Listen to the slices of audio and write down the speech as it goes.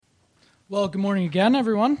Well, good morning again,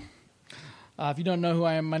 everyone. If you don't know who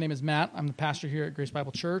I am, my name is Matt. I'm the pastor here at Grace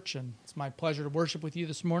Bible Church, and it's my pleasure to worship with you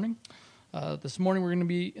this morning. This morning we're going to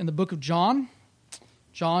be in the book of John,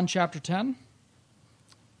 John chapter 10.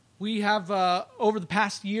 We have, over the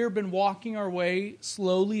past year, been walking our way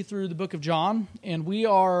slowly through the book of John, and we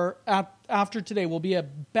are, after today, we'll be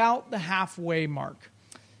about the halfway mark.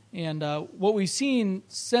 And what we've seen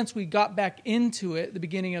since we got back into it at the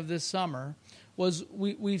beginning of this summer was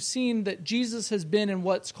we've seen that Jesus has been in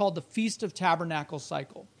what's called the Feast of Tabernacles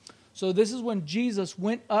cycle. So this is when Jesus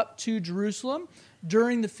went up to Jerusalem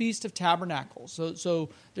during the Feast of Tabernacles. So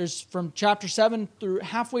there's from chapter 7 through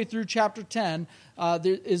halfway through chapter 10,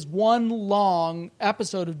 there is one long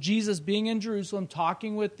episode of Jesus being in Jerusalem,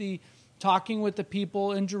 talking with the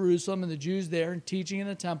people in Jerusalem and the Jews there, and teaching in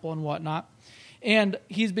the temple and whatnot. And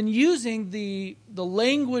he's been using the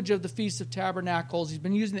language of the Feast of Tabernacles. He's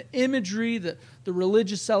been using the imagery, the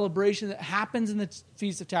religious celebration that happens in the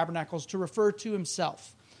Feast of Tabernacles to refer to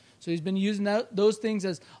himself. So he's been using those things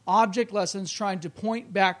as object lessons, trying to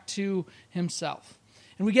point back to himself.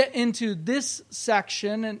 And we get into this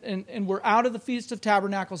section, and we're out of the Feast of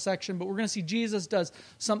Tabernacles section, but we're going to see Jesus does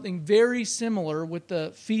something very similar with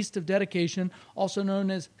the Feast of Dedication, also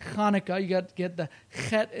known as Hanukkah. You got to get the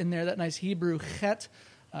chet in there, that nice Hebrew chet.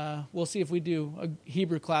 We'll see if we do a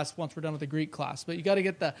Hebrew class once we're done with the Greek class. But you got to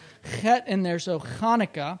get the chet in there, so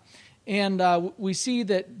Hanukkah. And we see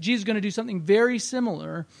that Jesus is going to do something very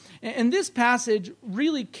similar. And this passage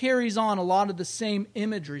really carries on a lot of the same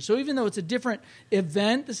imagery. So even though it's a different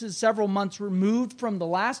event, this is several months removed from the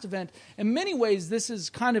last event, in many ways this is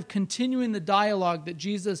kind of continuing the dialogue that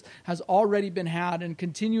Jesus has already been had and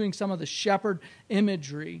continuing some of the shepherd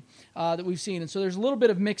imagery that we've seen. And so there's a little bit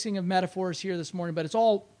of mixing of metaphors here this morning, but it's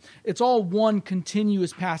all one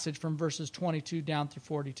continuous passage from verses 22 down through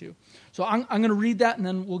 42. So I'm going to read that and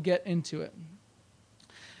then we'll get into it.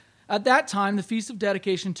 At that time, the Feast of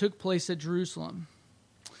Dedication took place at Jerusalem.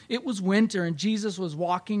 It was winter, and Jesus was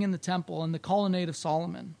walking in the temple in the colonnade of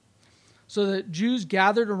Solomon. So the Jews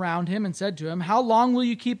gathered around him and said to him, "How long will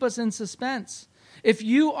you keep us in suspense? If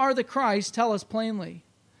you are the Christ, tell us plainly."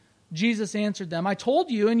 Jesus answered them, "I told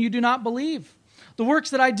you, and you do not believe. The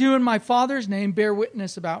works that I do in my Father's name bear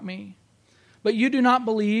witness about me. But you do not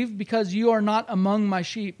believe because you are not among my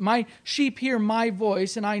sheep. My sheep hear my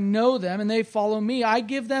voice, and I know them, and they follow me. I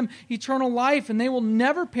give them eternal life, and they will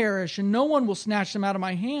never perish, and no one will snatch them out of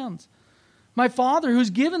my hands. My Father,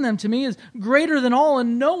 who's given them to me, is greater than all,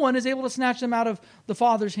 and no one is able to snatch them out of the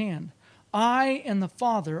Father's hand. I and the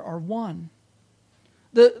Father are one."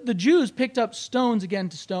 The Jews picked up stones again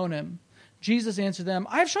to stone him. Jesus answered them,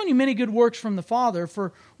 "I have shown you many good works from the Father.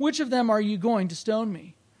 For which of them are you going to stone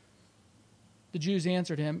me?" The Jews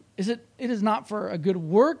answered him, It is not for a good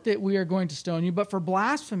work that we are going to stone you, but for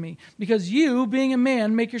blasphemy, because you, being a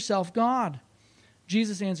man, make yourself God."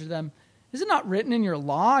 Jesus answered them, "Is it not written in your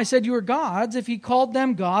law? I said you are gods. If he called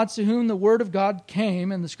them gods to whom the word of God came,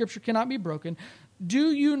 and the scripture cannot be broken,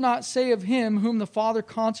 do you not say of him whom the Father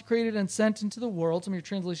consecrated and sent into the world," some of your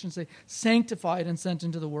translations say sanctified and sent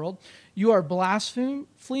into the world, "you are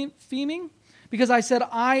blaspheming, because I said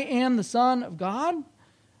I am the Son of God?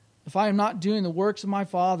 If I am not doing the works of my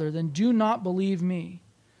Father, then do not believe me.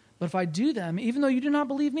 But if I do them, even though you do not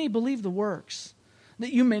believe me, believe the works,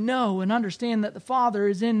 that you may know and understand that the Father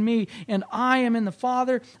is in me, and I am in the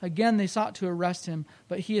Father." Again, they sought to arrest him,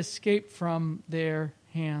 but he escaped from their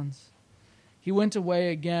hands. He went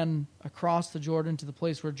away again across the Jordan to the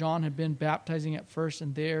place where John had been baptizing at first,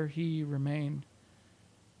 and there he remained.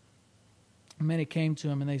 Many came to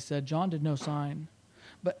him, and they said, "John did no sign,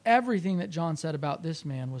 but everything that John said about this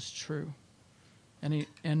man was true." And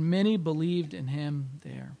many believed in him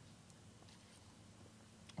there.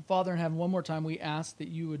 Father in heaven, one more time we ask that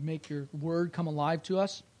you would make your word come alive to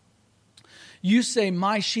us. You say,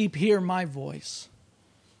 "My sheep hear my voice."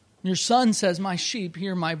 Your Son says, "My sheep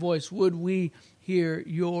hear my voice." Would we hear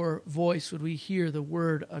your voice? Would we hear the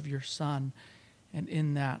word of your Son? And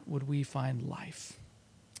in that, would we find life?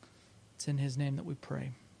 It's in his name that we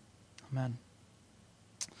pray. Amen.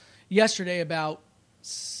 Yesterday, about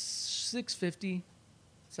 7:15,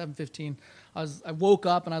 I woke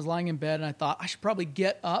up and I was lying in bed, and I thought I should probably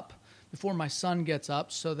get up before my son gets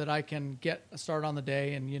up so that I can get a start on the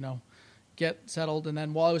day and, get settled. And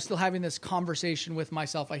then while I was still having this conversation with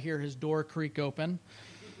myself, I hear his door creak open.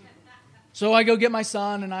 So I go get my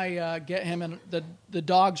son, and I get him, and the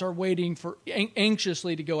dogs are waiting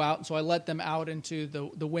anxiously to go out, and so I let them out into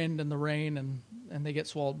the wind and the rain, and they get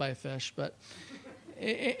swallowed by a fish.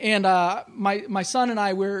 And my son and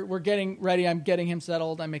I, we're getting ready. I'm getting him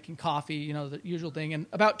settled. I'm making coffee, the usual thing. And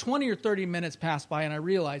about 20 or 30 minutes pass by, and I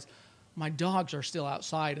realize my dogs are still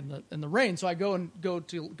outside in the rain. So I go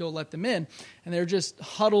let them in, and they're just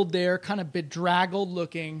huddled there, kind of bedraggled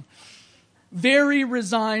looking, very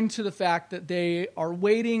resigned to the fact that they are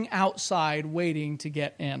waiting outside, waiting to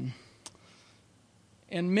get in.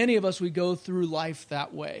 And many of us, we go through life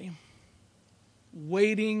that way,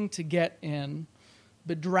 waiting to get in,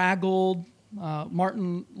 bedraggled.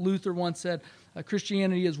 Martin Luther once said,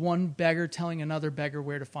 Christianity is one beggar telling another beggar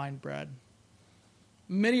where to find bread.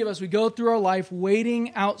 Many of us, we go through our life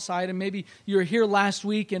waiting outside, and maybe you were here last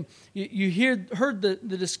week and you heard the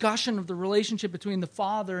discussion of the relationship between the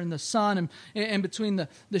Father and the Son and between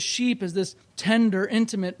the sheep as this tender,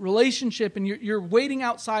 intimate relationship, and you're waiting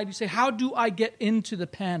outside. You say, how do I get into the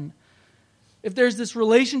pen? If there's this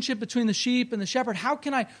relationship between the sheep and the shepherd, how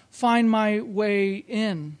can I find my way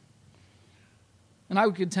in? And I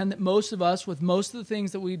would contend that most of us, with most of the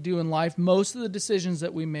things that we do in life, most of the decisions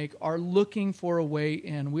that we make, are looking for a way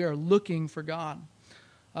in. We are looking for God.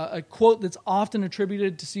 A quote that's often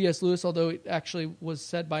attributed to C.S. Lewis, although it actually was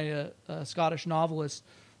said by a Scottish novelist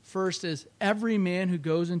first, is, every man who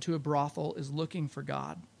goes into a brothel is looking for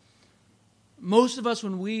God. Most of us,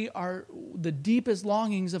 when we are the deepest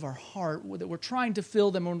longings of our heart, that we're trying to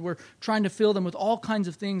fill them, when we're trying to fill them with all kinds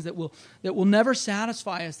of things that will never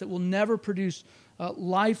satisfy us, that will never produce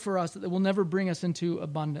life for us, that will never bring us into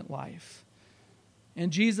abundant life.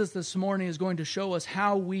 And Jesus this morning is going to show us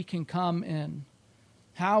how we can come in,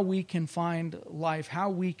 how we can find life,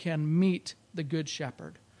 how we can meet the Good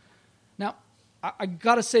Shepherd. Now, I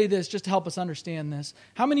got to say this just to help us understand this.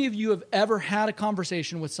 How many of you have ever had a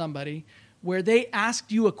conversation with somebody where they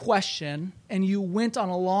asked you a question and you went on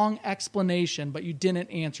a long explanation, but you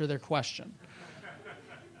didn't answer their question?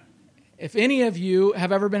 If any of you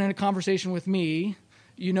have ever been in a conversation with me,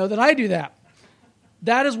 you know that I do that.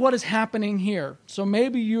 That is what is happening here. So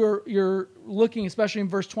maybe you're looking, especially in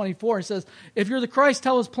verse 24, it says, if you're the Christ,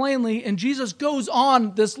 tell us plainly. And Jesus goes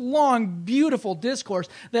on this long, beautiful discourse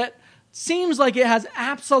that seems like it has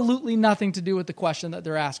absolutely nothing to do with the question that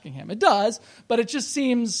they're asking him. It does, but it just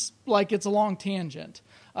seems like it's a long tangent.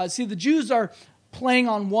 See, the Jews are playing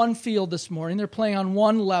on one field this morning. They're playing on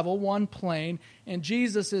one level, one plane, and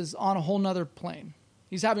Jesus is on a whole nother plane.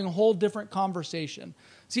 He's having a whole different conversation.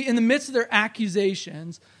 See, in the midst of their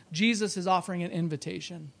accusations, Jesus is offering an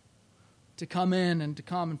invitation to come in and to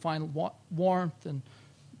come and find warmth and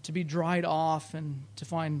to be dried off and to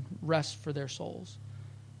find rest for their souls.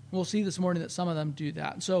 We'll see this morning that some of them do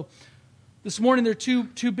that. So this morning there are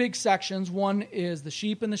two big sections. One is the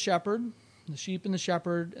sheep and the shepherd. The sheep and the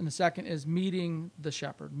shepherd, and the second is meeting the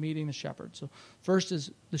shepherd. So first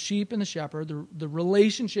is the sheep and the shepherd, the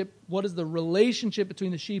relationship. What is the relationship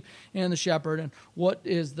between the sheep and the shepherd, and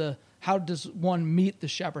how does one meet the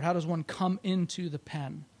shepherd? How does one come into the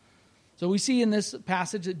pen? So we see in this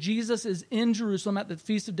passage that Jesus is in Jerusalem at the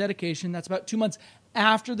Feast of Dedication. That's about 2 months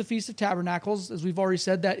after the Feast of Tabernacles. As we've already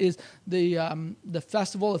said, that is the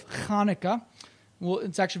festival of Hanukkah. Well,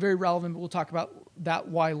 it's actually very relevant, but we'll talk about that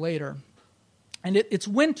why later. And it's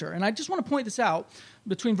winter. And I just want to point this out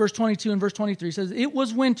between verse 22 and verse 23. It says, it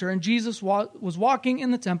was winter, and Jesus was walking in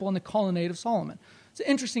the temple in the colonnade of Solomon. It's an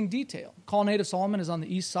interesting detail. Colonnade of Solomon is on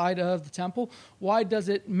the east side of the temple. Why does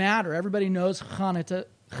it matter? Everybody knows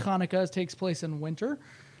Hanukkah takes place in winter.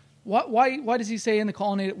 Why does he say in the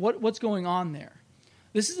colonnade? What's going on there?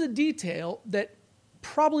 This is a detail that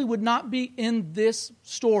probably would not be in this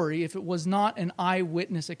story if it was not an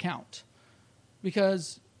eyewitness account.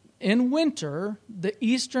 Because in winter, the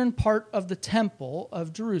eastern part of the temple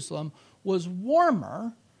of Jerusalem was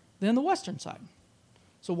warmer than the western side.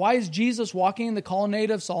 So why is Jesus walking in the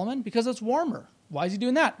colonnade of Solomon? Because it's warmer. Why is he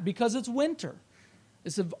doing that? Because it's winter.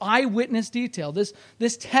 It's an eyewitness detail. This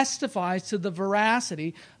testifies to the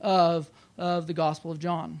veracity of the Gospel of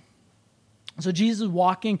John. So Jesus is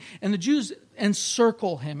walking, and the Jews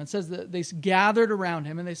encircle him. It says that they gathered around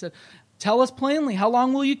him, and they said, tell us plainly, how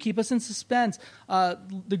long will you keep us in suspense?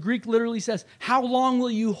 The Greek literally says, how long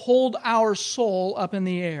will you hold our soul up in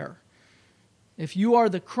the air? If you are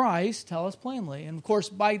the Christ, tell us plainly. And of course,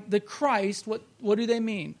 by the Christ, what do they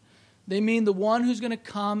mean? They mean the one who's going to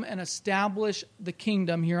come and establish the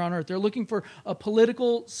kingdom here on earth. They're looking for a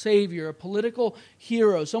political savior, a political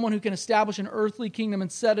hero, someone who can establish an earthly kingdom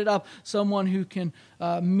and set it up, someone who can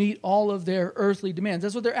meet all of their earthly demands.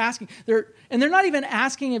 That's what they're asking. They're not even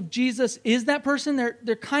asking if Jesus is that person.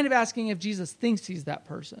 They're kind of asking if Jesus thinks he's that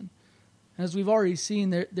person. And as we've already seen,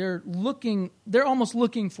 they're almost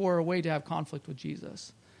looking for a way to have conflict with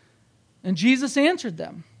Jesus. And Jesus answered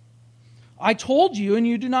them. I told you, and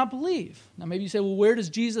you do not believe. Now maybe you say, well, where does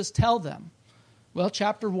Jesus tell them? Well,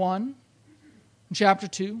 chapter 1, and chapter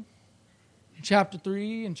 2, chapter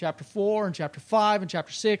 3 and chapter 4 and chapter 5 and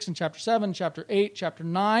chapter 6 and chapter 7, chapter 8, chapter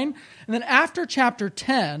 9. And then after chapter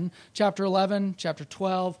 10, chapter 11, chapter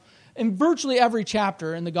 12, in virtually every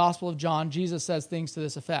chapter in the Gospel of John, Jesus says things to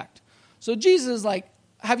this effect. So Jesus is like,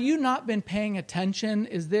 have you not been paying attention?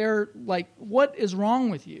 Is there, what is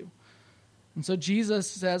wrong with you? And so Jesus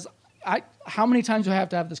says, how many times do I have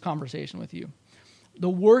to have this conversation with you? The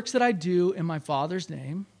works that I do in my Father's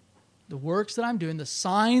name, the works that I'm doing, the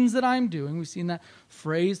signs that I'm doing, we've seen that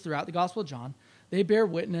phrase throughout the Gospel of John, they bear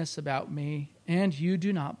witness about me, and you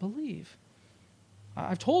do not believe.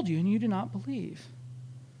 I've told you, and you do not believe.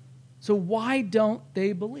 So why don't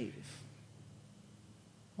they believe?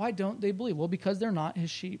 Why don't they believe? Well, because they're not his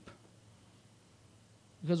sheep.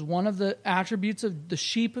 Because one of the attributes of the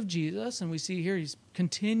sheep of Jesus, and we see here, he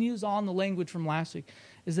continues on the language from last week,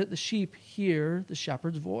 is that the sheep hear the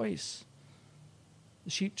shepherd's voice. The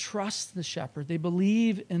sheep trust the shepherd. They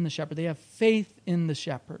believe in the shepherd. They have faith in the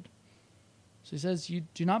shepherd. So he says, you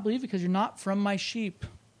do not believe because you're not from my sheep.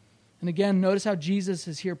 And again, notice how Jesus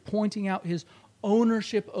is here pointing out his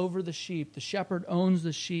ownership over the sheep. The shepherd owns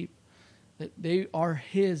the sheep. That they are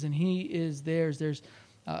his and he is theirs. There's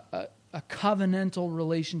a covenantal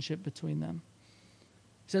relationship between them.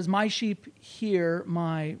 He says, my sheep hear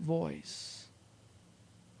my voice.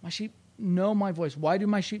 My sheep know my voice. Why do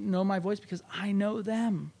my sheep know my voice? Because I know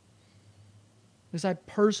them. Because I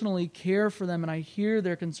personally care for them and I hear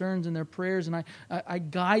their concerns and their prayers and I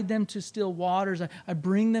guide them to still waters. I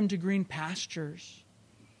bring them to green pastures.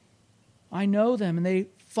 I know them and they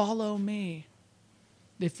follow me.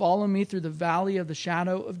 They follow me through the valley of the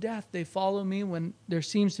shadow of death. They follow me when there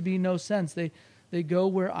seems to be no sense. They go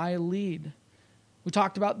where I lead. We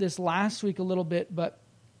talked about this last week a little bit, but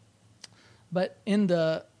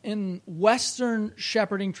in Western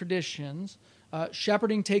shepherding traditions,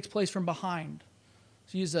 shepherding takes place from behind.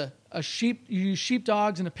 So you use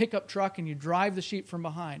sheepdogs in a pickup truck and you drive the sheep from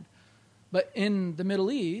behind. But in the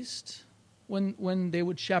Middle East, when they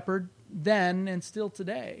would shepherd then and still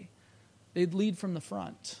today, they'd lead from the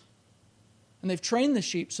front. And they've trained the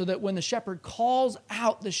sheep so that when the shepherd calls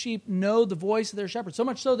out, the sheep know the voice of their shepherd. So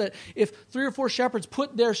much so that if 3 or 4 shepherds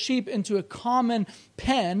put their sheep into a common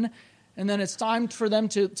pen, and then it's time for them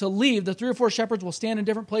to leave, the 3 or 4 shepherds will stand in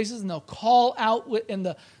different places and they'll call out,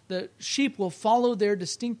 and the sheep will follow their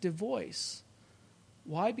distinctive voice.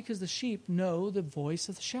 Why? Because the sheep know the voice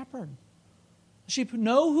of the shepherd. The sheep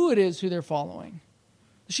know who it is who they're following.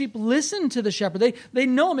 The sheep listen to the shepherd. They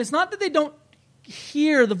know him. It's not that they don't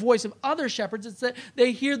hear the voice of other shepherds. It's that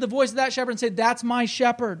they hear the voice of that shepherd and say, that's my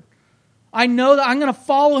shepherd. I know that I'm going to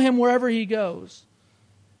follow him wherever he goes.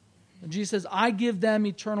 And Jesus says, I give them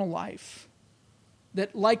eternal life.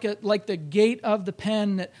 That like the gate of the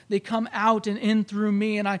pen, that they come out and in through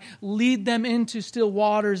me, and I lead them into still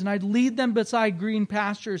waters, and I lead them beside green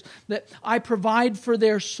pastures, that I provide for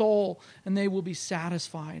their soul, and they will be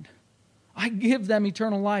satisfied. I give them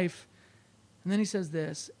eternal life. And then he says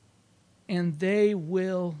this, and they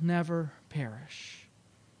will never perish.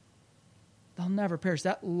 They'll never perish.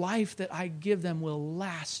 That life that I give them will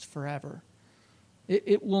last forever.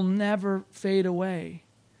 It will never fade away.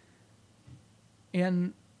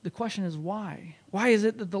 And the question is why? Why is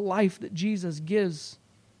it that the life that Jesus gives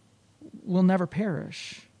will never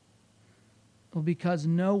perish? Well, because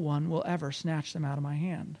no one will ever snatch them out of my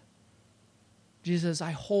hand. Jesus says,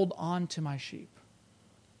 I hold on to my sheep.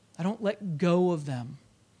 I don't let go of them.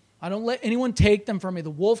 I don't let anyone take them from me. The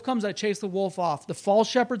wolf comes, I chase the wolf off. The false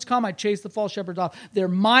shepherds come, I chase the false shepherds off. They're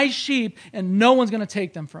my sheep, and no one's going to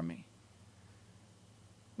take them from me.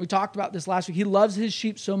 We talked about this last week. He loves his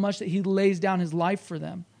sheep so much that he lays down his life for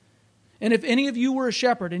them. And if any of you were a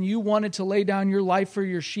shepherd and you wanted to lay down your life for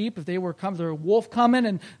your sheep, if there were a wolf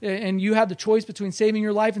coming and you had the choice between saving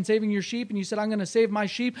your life and saving your sheep, and you said, I'm going to save my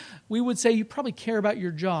sheep, we would say you probably care about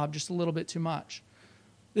your job just a little bit too much.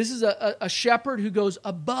 This is a shepherd who goes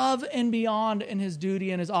above and beyond in his duty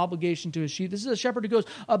and his obligation to his sheep. This is a shepherd who goes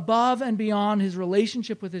above and beyond his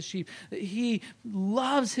relationship with his sheep. He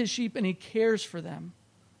loves his sheep and he cares for them.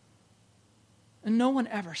 And no one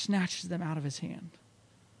ever snatches them out of his hand.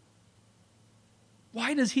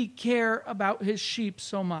 Why does he care about his sheep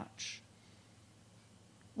so much?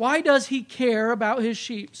 Why does he care about his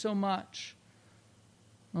sheep so much?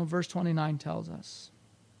 Well, verse 29 tells us,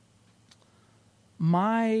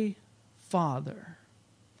 my Father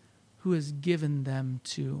who has given them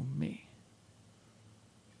to me.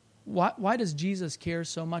 Why does Jesus care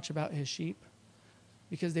so much about his sheep?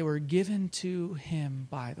 Because they were given to him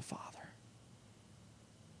by the Father.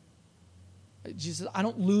 Jesus,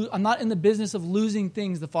 I'm not in the business of losing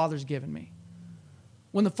things the Father's given me.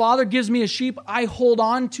 When the Father gives me a sheep, I hold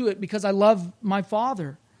on to it because I love my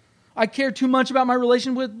Father. I care too much about my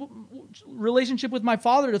relationship with my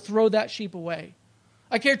Father to throw that sheep away.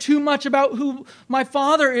 I care too much about who my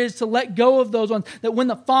Father is to let go of those ones. That when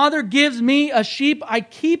the Father gives me a sheep, I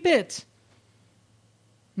keep it.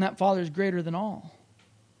 And that Father is greater than all.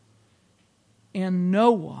 And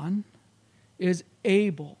no one is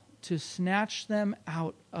able to snatch them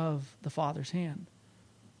out of the Father's hand.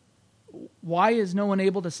 Why is no one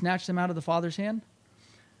able to snatch them out of the Father's hand?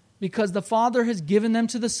 Because the Father has given them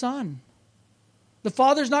to the Son. The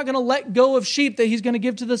Father's not going to let go of sheep that He's going to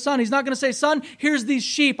give to the Son. He's not going to say, Son, here's these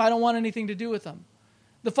sheep. I don't want anything to do with them.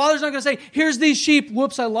 The Father's not going to say, here's these sheep.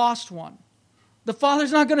 Whoops, I lost one. The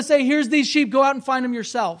Father's not going to say, here's these sheep. Go out and find them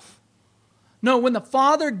yourself. No, when the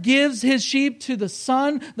Father gives His sheep to the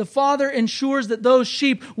Son, the Father ensures that those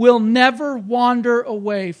sheep will never wander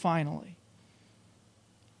away finally.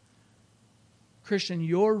 Christian,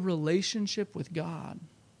 your relationship with God,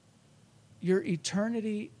 your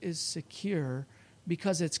eternity is secure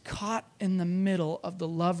because it's caught in the middle of the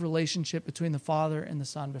love relationship between the Father and the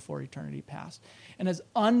Son before eternity passed. And as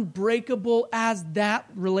unbreakable as that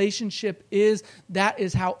relationship is, that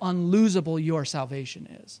is how unlosable your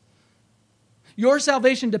salvation is. Your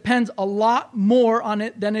salvation depends a lot more on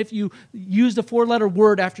it than if you used a 4-letter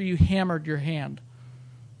word after you hammered your hand.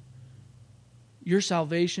 Your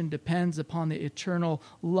salvation depends upon the eternal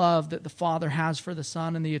love that the Father has for the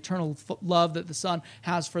Son and the eternal love that the Son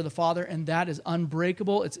has for the Father, and that is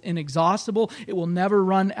unbreakable. It's inexhaustible. It will never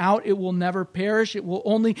run out. It will never perish. It will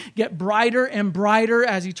only get brighter and brighter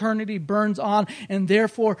as eternity burns on, and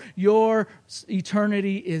therefore your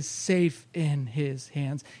eternity is safe in His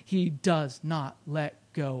hands. He does not let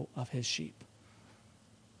go of His sheep.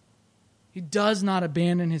 He does not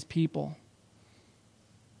abandon His people.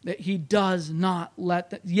 That He does not let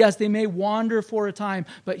them. Yes, they may wander for a time,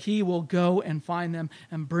 but He will go and find them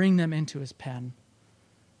and bring them into His pen.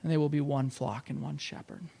 And they will be one flock and one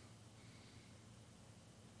shepherd.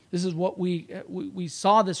 This is what we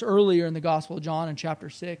saw this earlier in the Gospel of John in chapter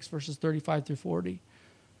 6, verses 35 through 40.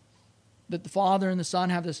 That the Father and the Son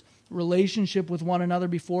have this relationship with one another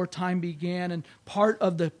before time began. And part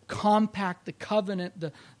of the compact, the covenant,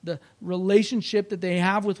 the relationship that they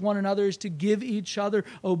have with one another is to give each other.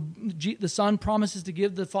 The Son promises to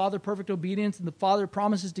give the Father perfect obedience, and the Father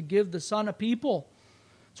promises to give the Son a people.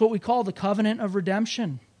 It's what we call the covenant of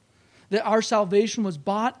redemption. That our salvation was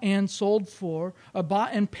bought and sold for,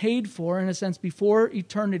 bought and paid for, in a sense, before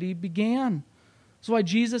eternity began. That's why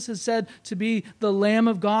Jesus is said to be the Lamb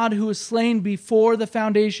of God who was slain before the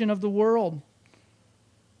foundation of the world.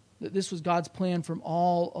 That this was God's plan from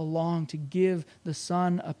all along, to give the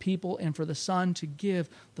Son a people and for the Son to give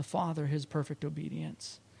the Father His perfect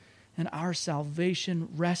obedience. And our salvation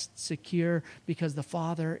rests secure because the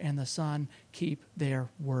Father and the Son keep their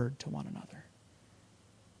word to one another.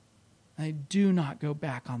 And they do not go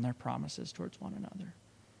back on their promises towards one another.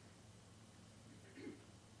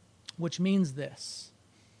 Which means this.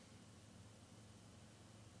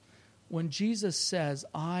 When Jesus says,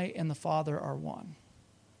 I and the Father are one,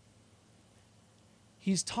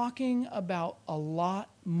 He's talking about a lot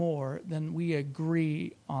more than we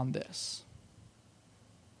agree on this.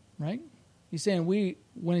 Right? He's saying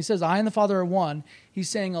when He says, I and the Father are one, He's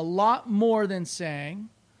saying a lot more than saying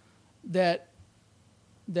that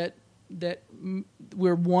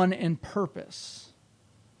we're one in purpose.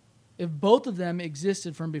 If both of them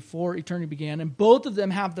existed from before eternity began, and both of them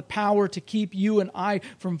have the power to keep you and I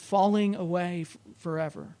from falling away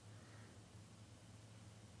forever,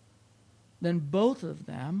 then both of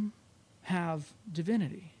them have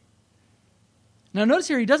divinity. Now notice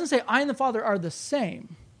here, He doesn't say I and the Father are the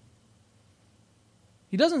same.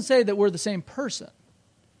 He doesn't say that we're the same person.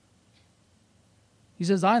 He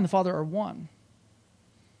says I and the Father are one.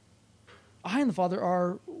 I and the Father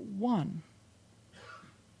are one.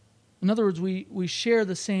 In other words, we share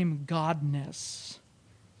the same godness.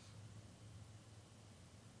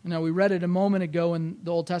 Now, we read it a moment ago in the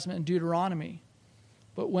Old Testament in Deuteronomy.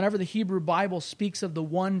 But whenever the Hebrew Bible speaks of the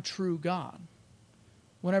one true God,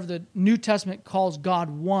 whenever the New Testament calls God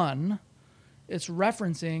one, it's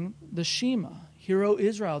referencing the Shema. Hear, O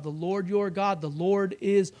Israel, the Lord your God, the Lord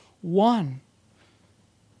is one.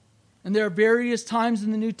 And there are various times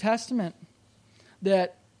in the New Testament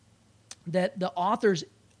that the authors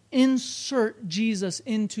insert Jesus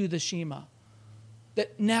into the Shema.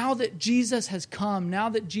 That now that Jesus has come, now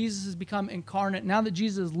that Jesus has become incarnate, now that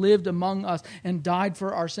Jesus lived among us and died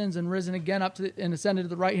for our sins and risen again up to and ascended to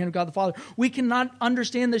the right hand of God the Father, we cannot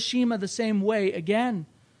understand the Shema the same way again.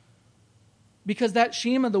 Because that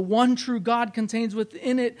Shema, the one true God, contains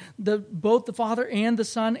within it both the Father and the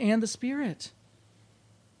Son and the Spirit.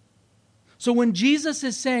 So when Jesus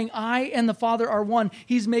is saying, I and the Father are one,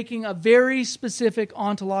 he's making a very specific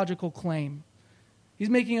ontological claim. He's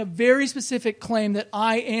making a very specific claim that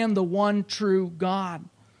I am the one true God.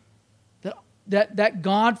 That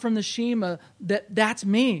God from the Shema, that's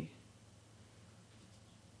me.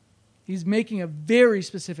 He's making a very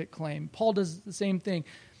specific claim. Paul does the same thing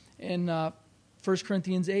in 1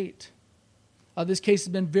 Corinthians 8. This case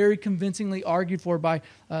has been very convincingly argued for by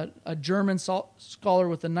a German scholar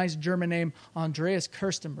with a nice German name, Andreas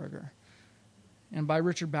Kirstenberger, and by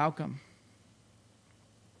Richard Bauckham.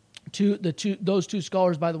 Those two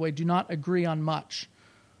scholars, by the way, do not agree on much,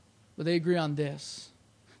 but they agree on this,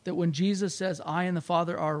 that when Jesus says, I and the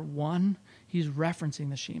Father are one, he's referencing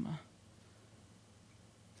the Shema.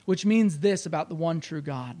 Which means this about the one true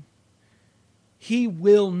God. He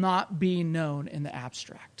will not be known in the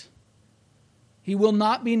abstract. He will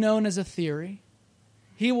not be known as a theory.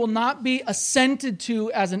 He will not be assented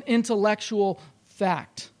to as an intellectual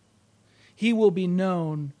fact. He will be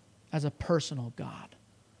known as a personal God,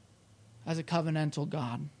 as a covenantal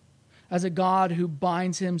God, as a God who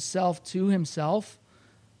binds himself to himself,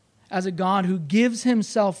 as a God who gives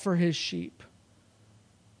himself for his sheep.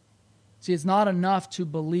 See, it's not enough to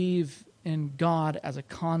believe in God as a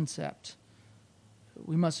concept.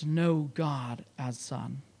 We must know God as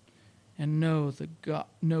Son and know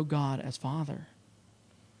God as Father.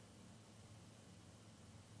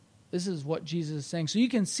 This is what Jesus is saying. So you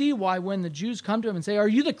can see why when the Jews come to him and say, are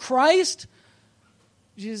you the Christ?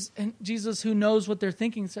 Jesus, who knows what they're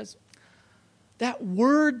thinking, says, that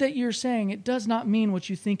word that you're saying, it does not mean what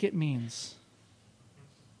you think it means.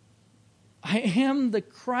 I am the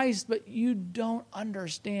Christ, but you don't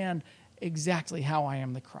understand exactly how I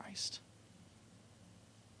am the Christ.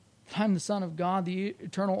 I'm the Son of God, the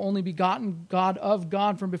eternal only begotten God of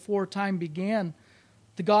God from before time began.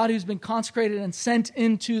 The God who's been consecrated and sent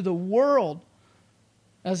into the world.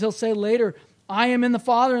 As he'll say later, I am in the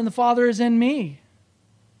Father and the Father is in me.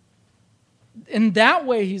 In that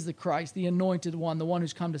way, he's the Christ, the anointed one, the one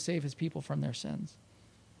who's come to save his people from their sins.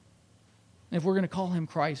 And if we're going to call him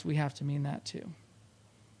Christ, we have to mean that too.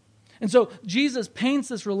 And so Jesus paints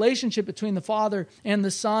this relationship between the Father and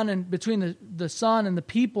the Son, and between the Son and the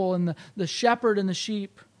people, and the shepherd and the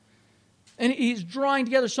sheep. And he's drawing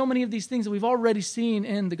together so many of these things that we've already seen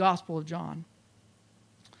in the Gospel of John.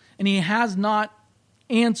 And he has not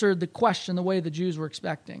answered the question the way the Jews were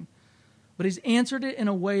expecting. But he's answered it in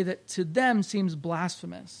a way that to them seems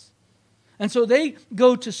blasphemous. And so they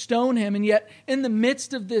go to stone him, and yet in the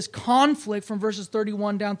midst of this conflict from verses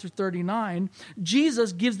 31 down through 39,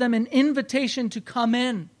 Jesus gives them an invitation to come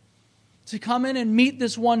in and meet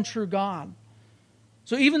this one true God.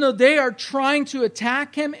 So even though they are trying to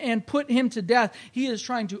attack him and put him to death, he is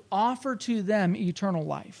trying to offer to them eternal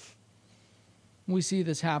life. We see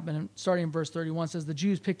this happen. Starting in verse 31, it says, the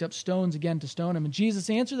Jews picked up stones again to stone him, and Jesus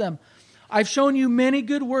answered them, I've shown you many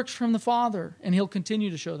good works from the Father, and he'll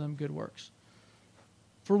continue to show them good works.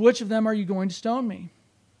 For which of them are you going to stone me?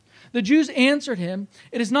 The Jews answered him,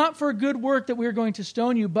 it is not for a good work that we are going to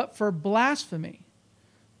stone you, but for blasphemy,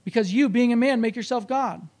 because you, being a man, make yourself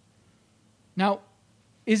God. Now,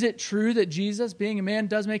 is it true that Jesus, being a man,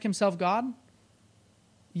 does make himself God?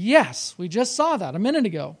 Yes, we just saw that a minute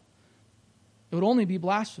ago. It would only be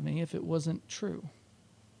blasphemy if it wasn't true.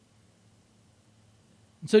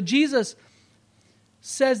 So Jesus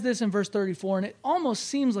says this in verse 34, and it almost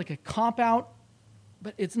seems like a cop-out,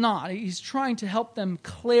 but it's not. He's trying to help them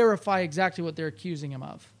clarify exactly what they're accusing him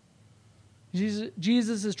of.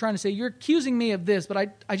 Jesus is trying to say, you're accusing me of this, but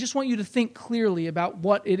I just want you to think clearly about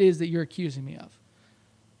what it is that you're accusing me of.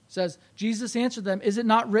 It says, Jesus answered them, is it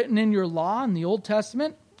not written in your law in the Old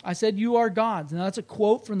Testament? I said, you are gods. Now that's a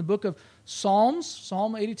quote from the book of Psalms,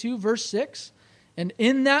 Psalm 82, verse 6. And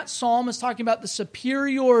in that psalm is talking about the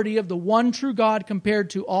superiority of the one true God compared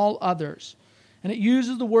to all others. And it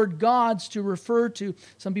uses the word gods to refer to,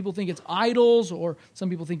 some people think it's idols, or some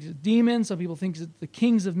people think it's demons, some people think it's the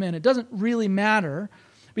kings of men. It doesn't really matter,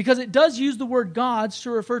 because it does use the word gods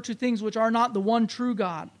to refer to things which are not the one true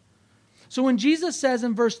God. So when Jesus says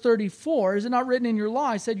in verse 34, is it not written in your law,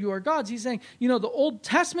 I said you are gods, he's saying, the Old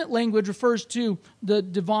Testament language refers to the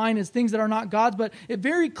divine as things that are not gods, but it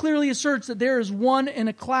very clearly asserts that there is one in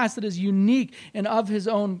a class that is unique and of his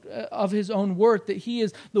own worth, that he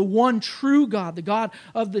is the one true God, the God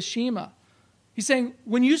of the Shema. He's saying,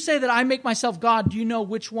 when you say that I make myself God, do you know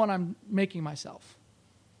which one I'm making myself?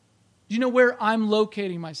 Do you know where I'm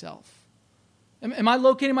locating myself? Am I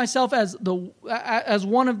locating myself as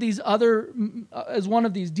one of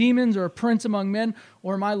these demons or a prince among men,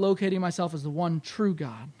 or am I locating myself as the one true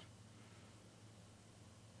God?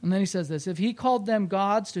 And then he says this, if he called them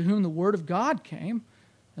gods to whom the word of God came,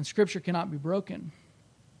 then Scripture cannot be broken.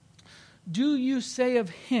 Do you say of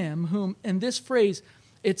him whom, and this phrase,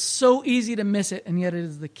 it's so easy to miss it, and yet it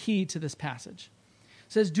is the key to this passage.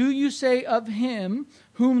 It says, do you say of him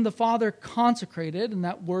whom the Father consecrated, and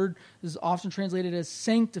that word is often translated as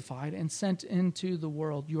sanctified and sent into the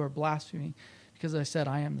world, you are blaspheming, because I said,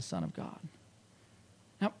 I am the Son of God.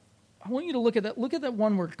 Now, I want you to look at that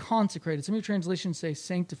one word, consecrated. Some of your translations say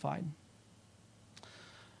sanctified.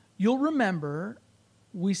 You'll remember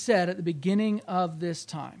we said at the beginning of this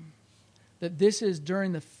time that this is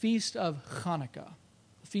during the Feast of Hanukkah,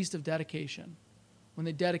 the Feast of Dedication, when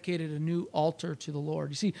they dedicated a new altar to the Lord.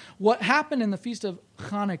 You see, what happened in the Feast of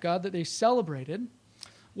Hanukkah that they celebrated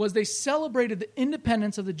was they celebrated the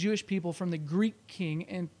independence of the Jewish people from the Greek king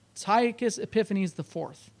Antiochus Epiphanes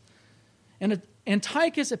IV. And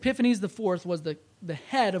Antiochus Epiphanes IV was the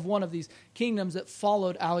head of one of these kingdoms that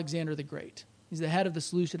followed Alexander the Great. He's the head of the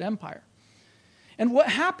Seleucid Empire. And what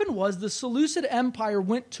happened was the Seleucid Empire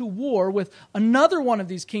went to war with another one of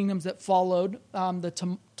these kingdoms that followed,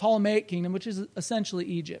 the Ptolemaic kingdom, which is essentially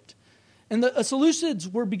Egypt. And the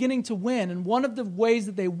Seleucids were beginning to win, and one of the ways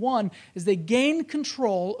that they won is they gained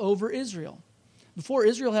control over Israel. Before,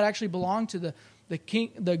 Israel had actually belonged to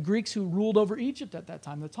the Greeks who ruled over Egypt at that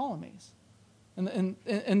time, the Ptolemies. And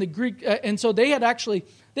the Greek, and so they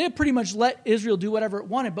had pretty much let Israel do whatever it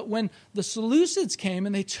wanted. But when the Seleucids came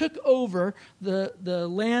and they took over the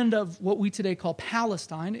land of what we today call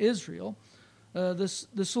Palestine, Israel, the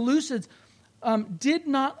Seleucids did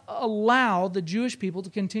not allow the Jewish people to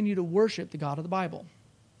continue to worship the God of the Bible.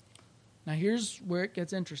 Now here's where it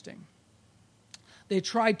gets interesting. They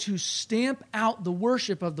tried to stamp out the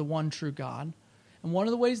worship of the one true God. And one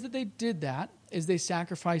of the ways that they did that is they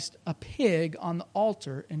sacrificed a pig on the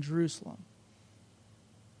altar in Jerusalem.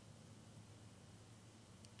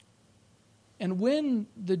 And when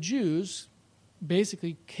the Jews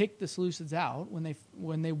basically kicked the Seleucids out,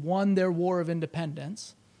 when they won their war of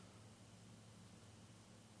independence,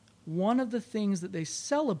 one of the things that they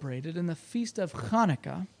celebrated in the Feast of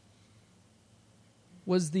Hanukkah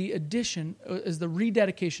was the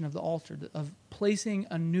rededication of the altar, of placing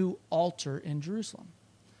a new altar in Jerusalem.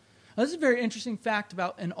 Now, this is a very interesting fact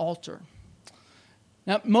about an altar.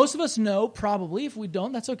 Now, most of us know, probably, if we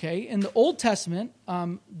don't, that's okay. In the Old Testament,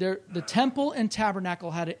 the temple and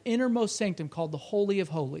tabernacle had an innermost sanctum called the Holy of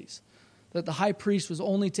Holies, that the high priest was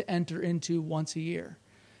only to enter into once a year.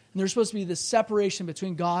 And there's supposed to be this separation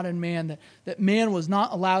between God and man, that man was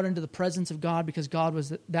not allowed into the presence of God because God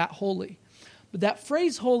was that holy. But that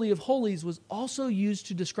phrase, Holy of Holies, was also used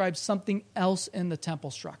to describe something else in the temple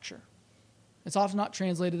structure. It's often not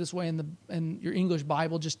translated this way in your English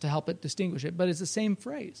Bible just to help it distinguish it, but it's the same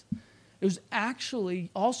phrase. It was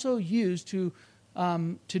actually also used to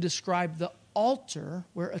describe the altar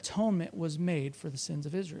where atonement was made for the sins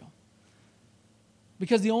of Israel.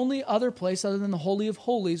 Because the only other place other than the Holy of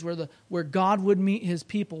Holies where God would meet his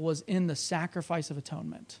people was in the sacrifice of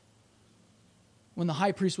atonement. When the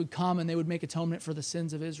high priest would come and they would make atonement for the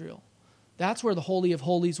sins of Israel. That's where the Holy of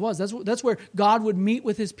Holies was. That's where God would meet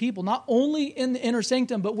with his people, not only in the inner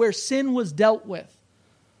sanctum, but where sin was dealt with.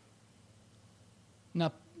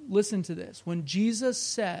 Now, listen to this. When Jesus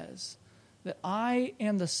says that I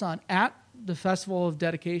am the Son at the festival of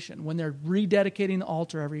dedication, when they're rededicating the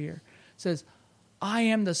altar every year, says, I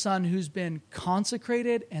am the Son who's been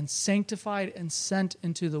consecrated and sanctified and sent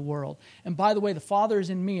into the world. And by the way, the Father is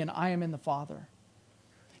in me and I am in the Father.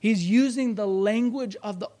 He's using the language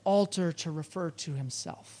of the altar to refer to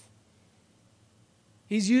himself.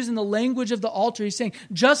 He's using the language of the altar. He's saying,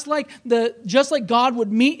 just like God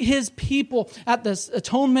would meet his people at this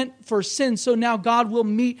atonement for sin, so now God will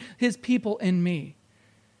meet his people in me.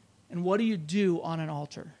 And what do you do on an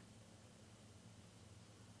altar?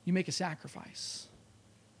 You make a sacrifice.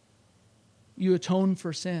 You atone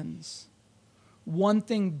for sins. One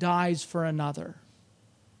thing dies for another.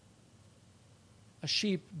 A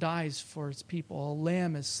sheep dies for its people. A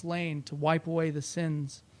lamb is slain to wipe away the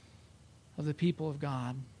sins of the people of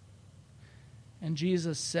God. And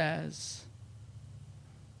Jesus says,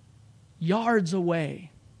 yards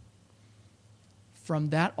away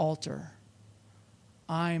from that altar,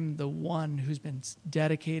 I'm the one who's been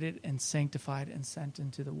dedicated and sanctified and sent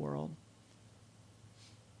into the world,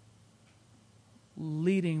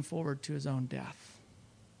 leading forward to his own death.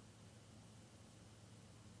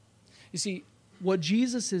 You see, what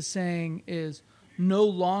Jesus is saying is, No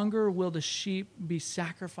longer will the sheep be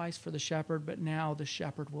sacrificed for the shepherd, but now the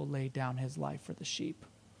shepherd will lay down his life for the sheep.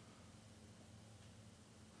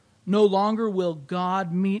 No longer will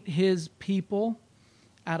God meet his people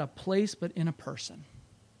at a place, but in a person.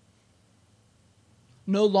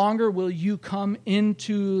 No longer will you come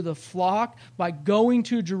into the flock by going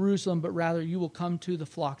to Jerusalem, but rather you will come to the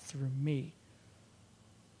flock through me.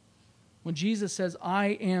 When Jesus says, I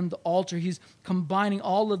am the altar, he's combining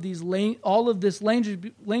all of this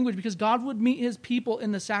language because God would meet his people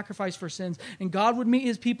in the sacrifice for sins, and God would meet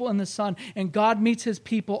his people in the Son, and God meets his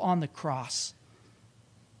people on the cross.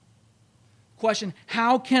 Question,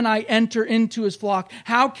 how can I enter into his flock?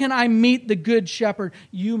 How can I meet the good shepherd?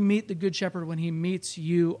 You meet the good shepherd when he meets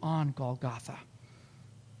you on Golgotha.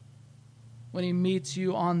 When he meets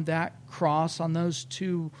you on that cross, on those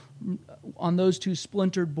two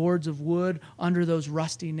splintered boards of wood, under those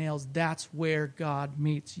rusty nails, that's where God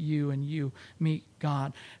meets you and you meet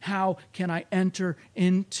God. How can I enter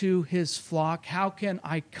into his flock? How can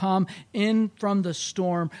I come in from the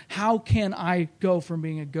storm? How can I go from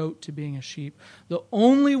being a goat to being a sheep? The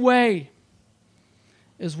only way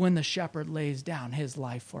is when the shepherd lays down his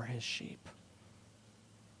life for his sheep.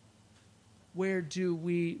 Where do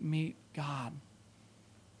we meet God?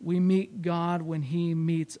 We meet God when he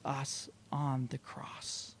meets us on the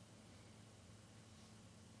cross.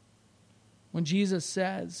 When Jesus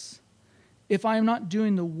says, if I am not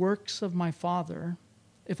doing the works of my Father,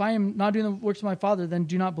 then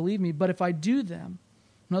do not believe me. But if I do them,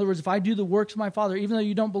 in other words, if I do the works of my Father, even though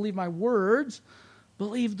you don't believe my words,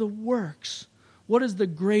 believe the works. What is the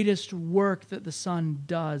greatest work that the Son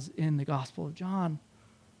does in the Gospel of John?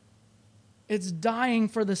 It's dying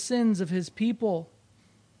for the sins of his people.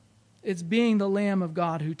 It's being the Lamb of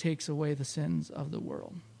God who takes away the sins of the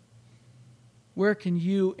world. Where can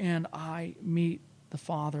you and I meet the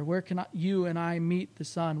Father? Where can you and I meet the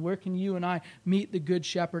Son? Where can you and I meet the Good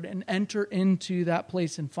Shepherd and enter into that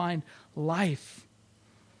place and find life?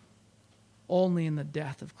 Only in the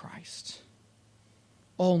death of Christ.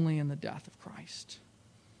 Only in the death of Christ.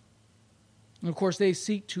 And of course, they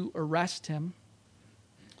seek to arrest him.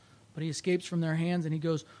 But he escapes from their hands and he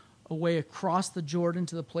goes away across the Jordan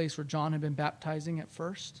to the place where John had been baptizing at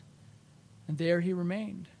first. And there he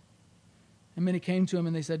remained. And many came to him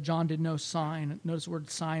and they said, John did no sign. Notice the word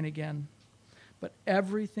sign again. But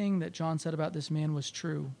everything that John said about this man was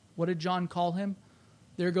true. What did John call him?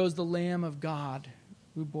 There goes the Lamb of God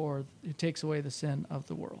who takes away the sin of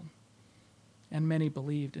the world. And many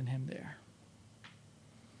believed in him there.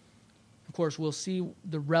 Of course, we'll see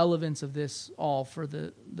the relevance of this all for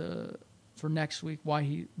for next week, why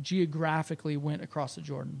he geographically went across the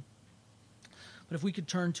Jordan. But if we could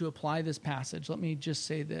turn to apply this passage, let me just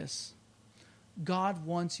say this. God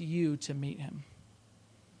wants you to meet him.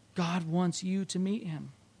 God wants you to meet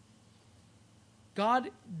him. God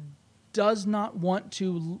does not want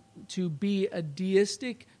to be a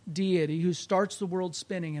deistic deity who starts the world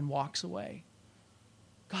spinning and walks away.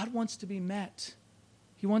 God wants to be met.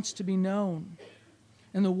 He wants to be known.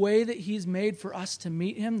 And the way that he's made for us to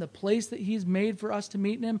meet him, the place that he's made for us to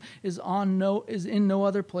meet him is in no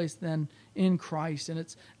other place than in Christ. And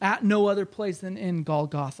it's at no other place than in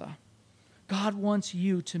Golgotha. God wants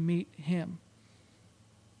you to meet him.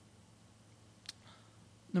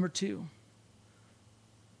 Number 2,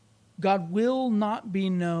 God will not be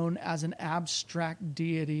known as an abstract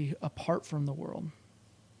deity apart from the world.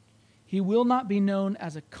 He will not be known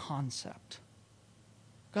as a concept.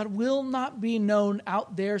 God will not be known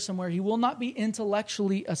out there somewhere. He will not be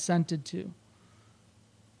intellectually assented to.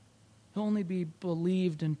 He'll only be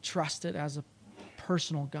believed and trusted as a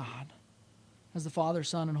personal God, as the Father,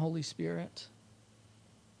 Son, and Holy Spirit.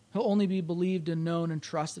 He'll only be believed and known and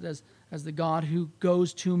trusted as the God who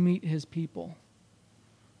goes to meet his people,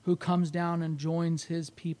 who comes down and joins his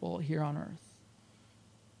people here on earth.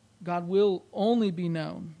 God will only be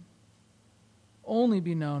known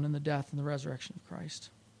in the death and the resurrection of Christ.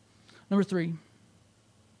 Number 3,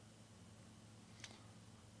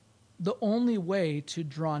 the only way to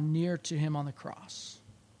draw near to him on the cross,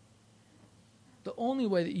 the only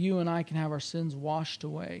way that you and I can have our sins washed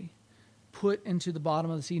away, put into the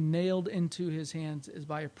bottom of the sea, nailed into his hands, is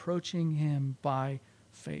by approaching him by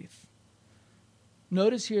faith.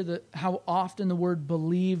 Notice here how often the word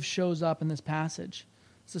believe shows up in this passage.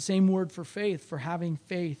 It's the same word for faith, for having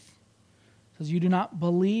faith. It says, you do not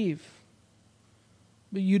believe.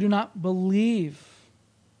 But you do not believe.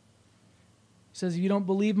 He says, you don't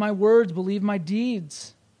believe my words, believe my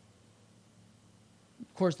deeds.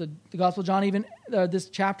 Of course, the Gospel of John this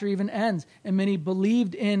chapter even ends, and many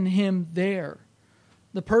believed in him there.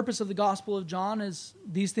 The purpose of the Gospel of John is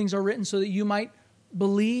these things are written so that you might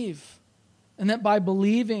believe, and that by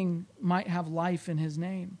believing might have life in his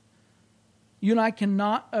name. You and I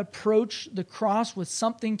cannot approach the cross with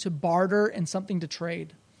something to barter and something to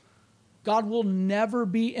trade. God will never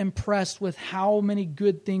be impressed with how many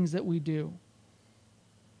good things that we do.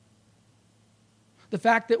 The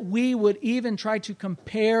fact that we would even try to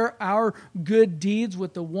compare our good deeds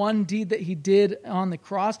with the one deed that he did on the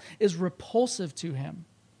cross is repulsive to him.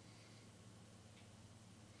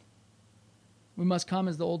 We must come,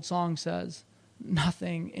 as the old song says,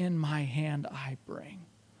 nothing in my hand I bring.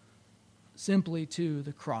 Simply to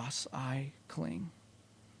the cross I cling.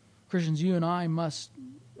 Christians, you and I must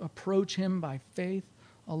approach him by faith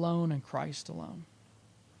alone and Christ alone.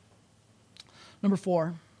 Number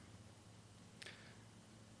 4.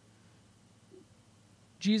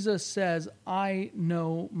 Jesus says, I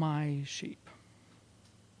know my sheep.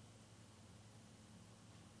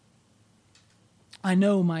 I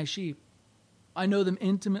know my sheep. I know them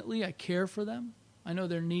intimately. I care for them. I know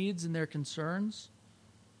their needs and their concerns.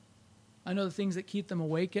 I know the things that keep them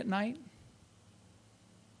awake at night.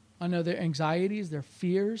 I know their anxieties, their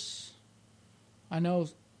fears. I know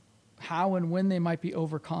how and when they might be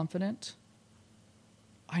overconfident.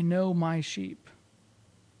 I know my sheep.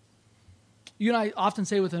 You and I often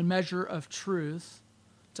say with a measure of truth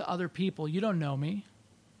to other people, you don't know me.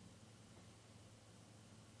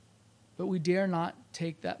 But we dare not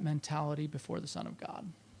take that mentality before the Son of God.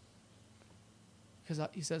 Because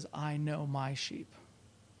he says, I know my sheep.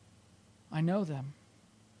 I know them.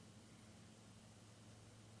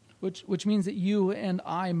 Which means that you and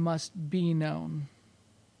I must be known.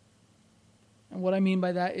 And what I mean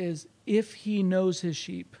by that is, if he knows his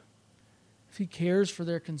sheep, if he cares for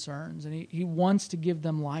their concerns, and he wants to give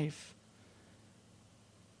them life,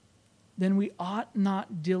 then we ought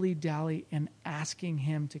not dilly-dally in asking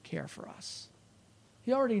him to care for us.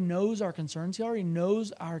 He already knows our concerns. He already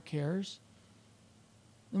knows our cares.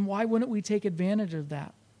 Then why wouldn't we take advantage of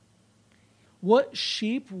that? What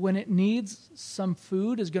sheep, when it needs some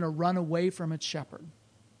food, is going to run away from its shepherd?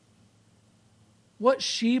 What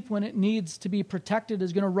sheep, when it needs to be protected,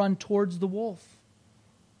 is going to run towards the wolf?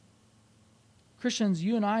 Christians,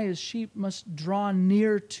 you and I as sheep must draw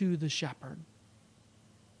near to the shepherd.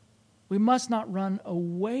 We must not run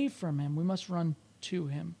away from him. We must run to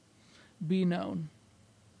him. Be known.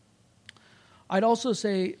 I'd also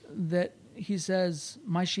say that he says,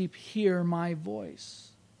 my sheep hear my voice.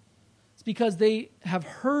 It's because they have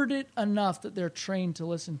heard it enough that they're trained to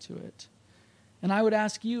listen to it. And I would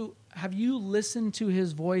ask you, have you listened to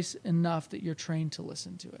his voice enough that you're trained to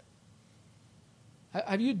listen to it?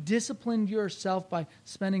 Have you disciplined yourself by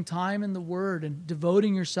spending time in the Word and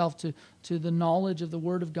devoting yourself to the knowledge of the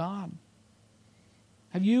Word of God?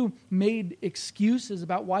 Have you made excuses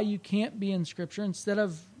about why you can't be in Scripture instead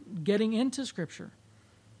of getting into Scripture?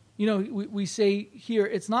 You know, we say here,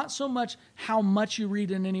 it's not so much how much you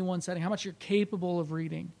read in any one setting, how much you're capable of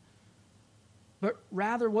reading, but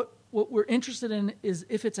rather what we're interested in is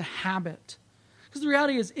if it's a habit. Because the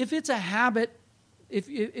reality is, if it's a habit,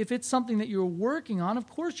 if it's something that you're working on, of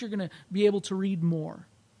course you're going to be able to read more.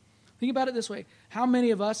 Think about it this way. How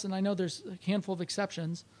many of us, and I know there's a handful of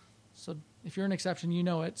exceptions, so if you're an exception, you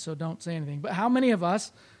know it, so don't say anything, but how many of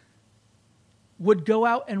us would go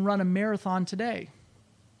out and run a marathon today?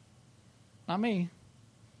 Not me.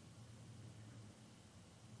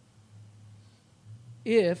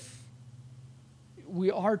 If we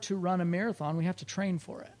are to run a marathon, we have to train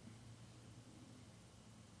for it.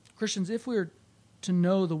 Christians, if we're to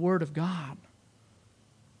know the Word of God,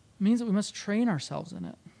 it means that we must train ourselves in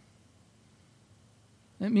it.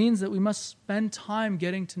 It means that we must spend time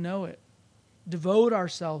getting to know it, devote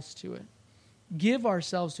ourselves to it, give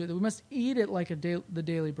ourselves to it, that we must eat it like the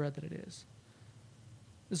daily bread that it is.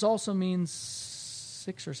 This also means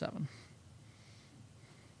 6 or 7.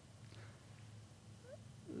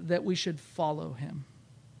 That we should follow him.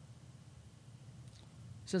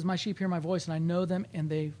 He says, my sheep hear my voice, and I know them, and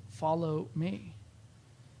they follow me.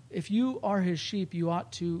 If you are his sheep, you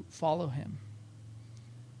ought to follow him.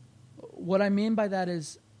 What I mean by that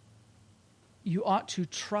is you ought to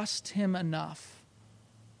trust him enough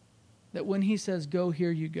that when he says, go,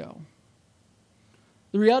 here you go.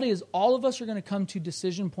 The reality is all of us are going to come to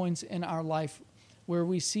decision points in our life where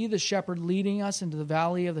we see the shepherd leading us into the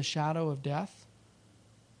valley of the shadow of death,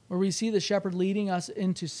 where we see the shepherd leading us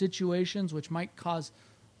into situations which might cause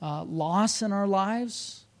loss in our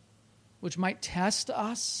lives, which might test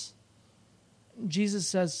us. Jesus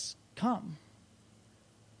says, come.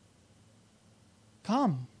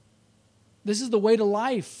 Come. This is the way to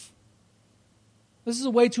life. This is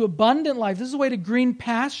a way to abundant life. This is a way to green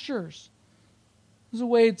pastures. This is a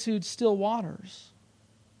way to still waters.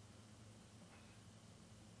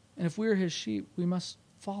 And if we're his sheep, we must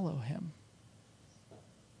follow him.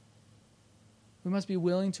 We must be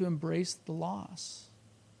willing to embrace the loss.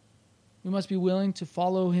 We must be willing to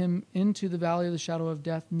follow him into the valley of the shadow of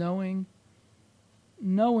death, knowing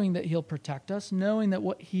that he'll protect us, knowing that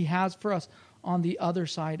what he has for us on the other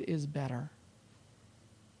side is better.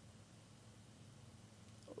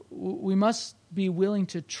 We must be willing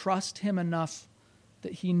to trust him enough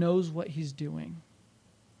that he knows what he's doing.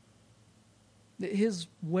 That his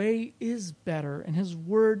way is better and his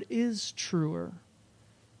word is truer.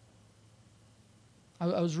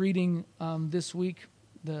 I was reading this week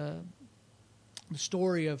the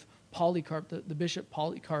story of Polycarp, the Bishop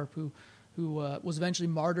Polycarp, who was eventually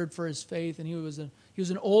martyred for his faith, and he was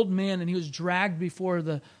an old man, and he was dragged before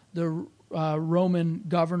the Roman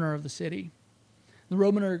governor of the city. The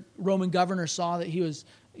Roman governor saw that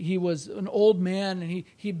he was an old man, and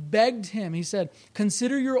he begged him. He said,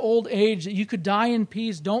 "Consider your old age, that you could die in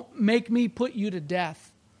peace. Don't make me put you to death.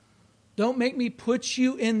 Don't make me put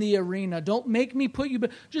you in the arena. Don't make me put you,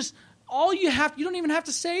 but just all you don't even have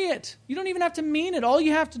to say it. You don't even have to mean it. All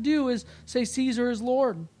you have to do is say Caesar is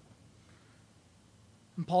Lord."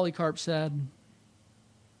 And Polycarp said,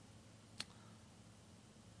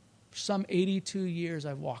 "For some 82 years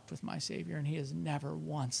I've walked with my Savior, and he has never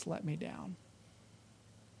once let me down.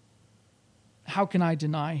 How can I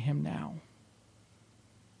deny him now?"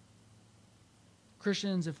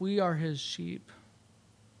 Christians, if we are his sheep,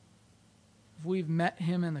 if we've met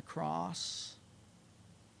him in the cross,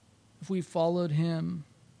 if we've followed him,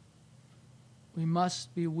 we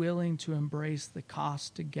must be willing to embrace the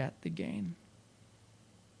cost to get the gain.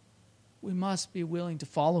 We must be willing to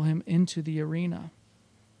follow him into the arena.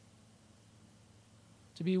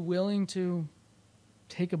 To be willing to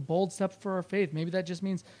take a bold step for our faith. Maybe that just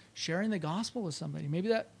means sharing the gospel with somebody. Maybe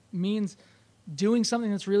that means doing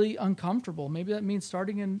something that's really uncomfortable. Maybe that means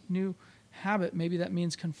starting a new habit. Maybe that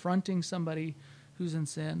means confronting somebody who's in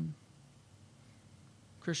sin.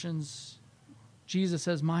 Christians, Jesus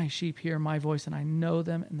says, "My sheep hear my voice, and I know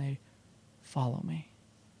them, and they follow me."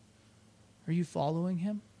 Are you following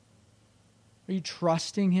him? Are you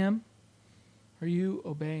trusting him? Are you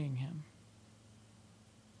obeying him?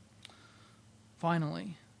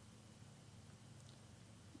 Finally,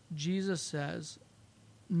 Jesus says,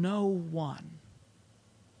 "No one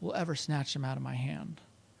will ever snatch them out of my hand,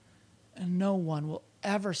 and no one will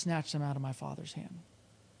ever snatch them out of my Father's hand."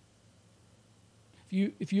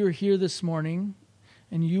 If you are here this morning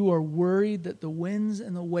and you are worried that the winds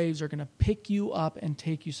and the waves are going to pick you up and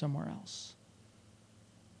take you somewhere else,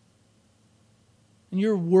 and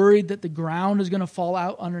you're worried that the ground is going to fall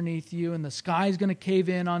out underneath you and the sky is going to cave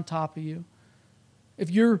in on top of you, if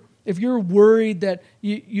you're worried that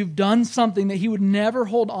you've done something that he would never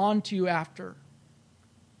hold on to you after,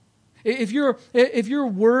 if you're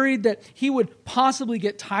worried that he would possibly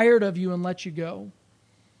get tired of you and let you go,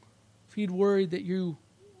 if he'd worried that you,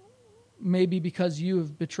 maybe because you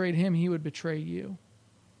have betrayed him, he would betray you,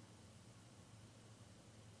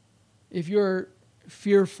 if you're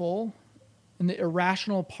fearful and the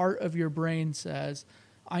irrational part of your brain says,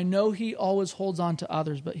 "I know he always holds on to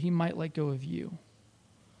others, but he might let go of you,"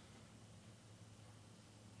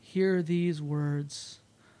 hear these words: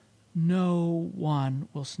 "No one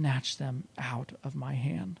will snatch them out of my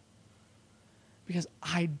hand." Because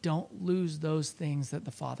I don't lose those things that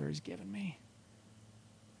the Father has given me.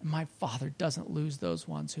 And my Father doesn't lose those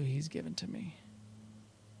ones who he's given to me.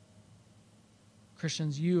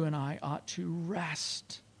 Christians, you and I ought to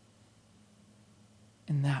rest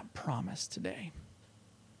in that promise today.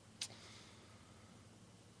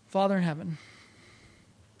 Father in heaven,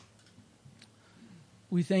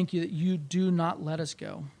 we thank you that you do not let us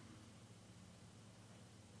go.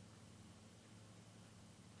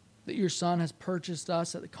 That your Son has purchased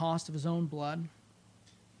us at the cost of his own blood.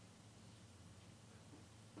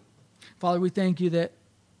 Father, we thank you that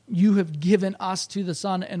you have given us to the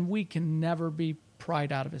Son, and we can never be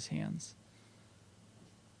pried out of his hands.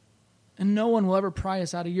 And no one will ever pry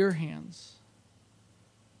us out of your hands.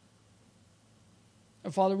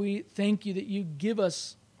 And Father, we thank you that you give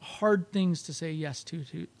us hard things to say yes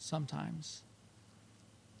to sometimes.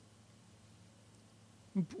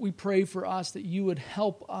 We pray for us that you would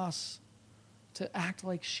help us to act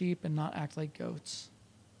like sheep and not act like goats.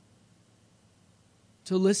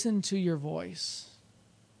 To listen to your voice,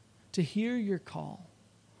 to hear your call,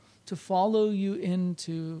 to follow you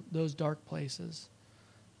into those dark places,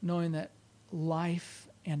 knowing that life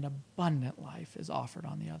and abundant life is offered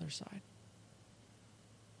on the other side.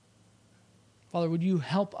 Father, would you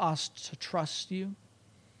help us to trust you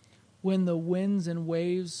when the winds and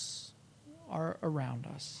waves are around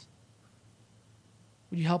us?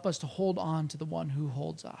 Would you help us to hold on to the one who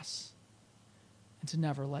holds us and to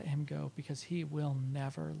never let him go, because he will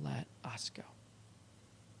never let us go.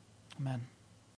 Amen.